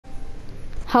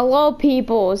Hello,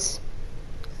 peoples.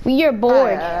 We are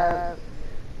bored.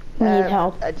 We need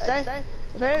help. Hey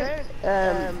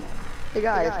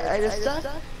guys, I just thought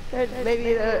that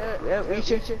maybe we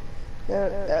should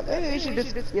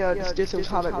just just do some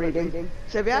comment reading.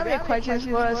 So if you have any questions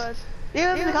for us, leave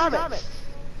them in the comments.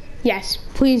 Yes,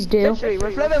 please do.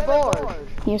 We're flipping bored.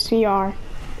 Yes, we are.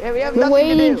 Yeah, we have We're nothing to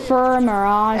waiting do. for a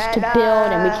Mirage to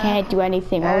build, and we can't do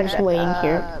anything. We're just waiting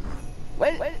here.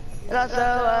 And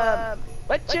also,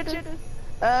 what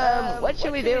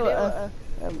should we do?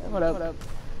 Hold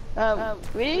up.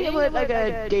 We need to put like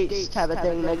a dates type of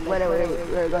thing, like when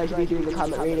we're going to be doing the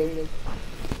comment reading.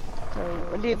 So,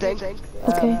 what do you think?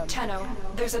 Okay. Tenno,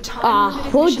 there's a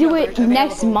time We'll do it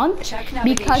next month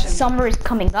because summer is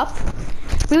coming up.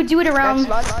 We'll do it around.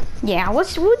 Next month? Yeah, we'll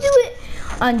do it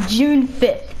on June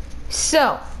 5th.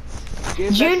 So,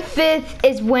 June 5th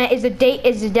is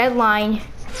the deadline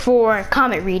for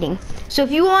comment reading. So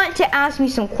if you want to ask me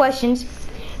some questions,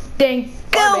 then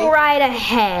go right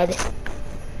ahead.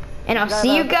 And I'll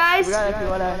see you guys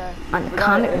on the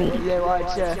comment reading. You want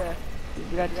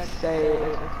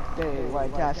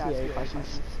to ask me any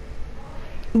questions.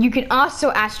 You can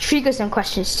also ask Trico some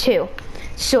questions too.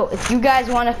 So if you guys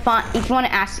want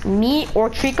to ask me or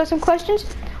Trico some questions,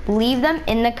 leave them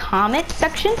in the comment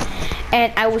section,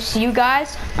 and I will see you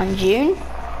guys on June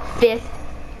 5th,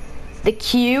 the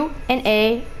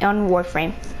Q&A on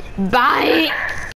Warframe. Bye.